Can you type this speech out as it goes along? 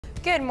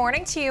Good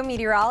morning to you,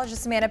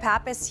 meteorologist Amanda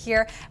Pappas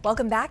here.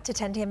 Welcome back to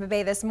 10 Tampa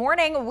Bay this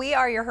morning. We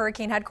are your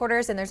hurricane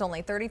headquarters, and there's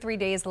only 33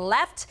 days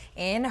left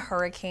in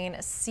hurricane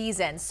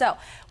season. So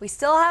we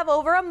still have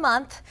over a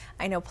month.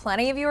 I know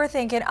plenty of you are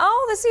thinking,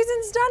 oh, the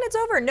season's done, it's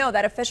over. No,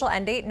 that official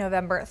end date,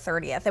 November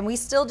 30th. And we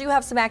still do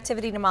have some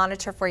activity to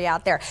monitor for you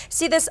out there.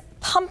 See this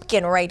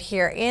pumpkin right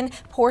here in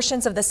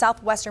portions of the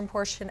southwestern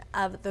portion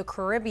of the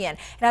Caribbean.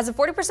 It has a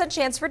 40%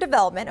 chance for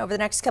development over the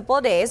next couple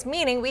of days,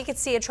 meaning we could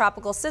see a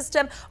tropical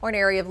system or an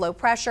area of low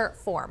pressure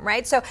form,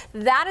 right? So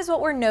that is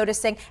what we're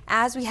noticing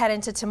as we head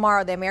into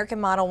tomorrow. The American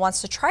model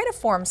wants to try to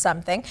form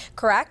something,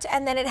 correct?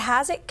 And then it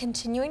has it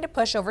continuing to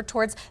push over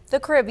towards the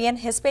Caribbean,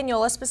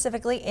 Hispaniola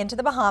specifically, into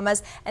the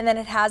Bahamas, and then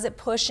it has it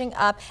pushing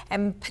up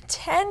and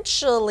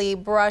potentially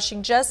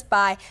brushing just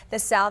by the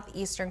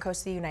southeastern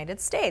coast of the United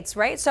States,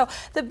 right? So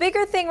the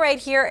bigger thing right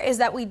here is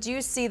that we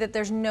do see that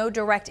there's no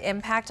direct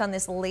impact on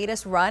this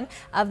latest run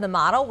of the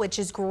model, which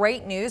is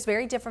great news,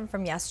 very different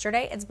from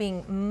yesterday. It's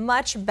being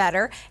much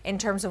better in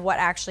terms of what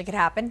actually could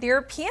happen. The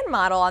European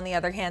model, on the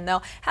other hand,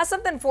 though, has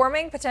something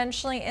forming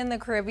potentially in the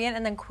Caribbean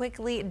and then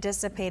quickly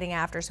dissipating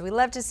after. So we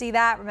love to see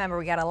that. Remember,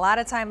 we got a lot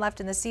of time left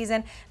in the season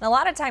and a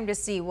lot of time to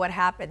see what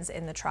happens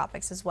in the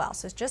tropics as well.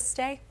 So just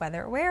stay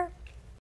weather aware.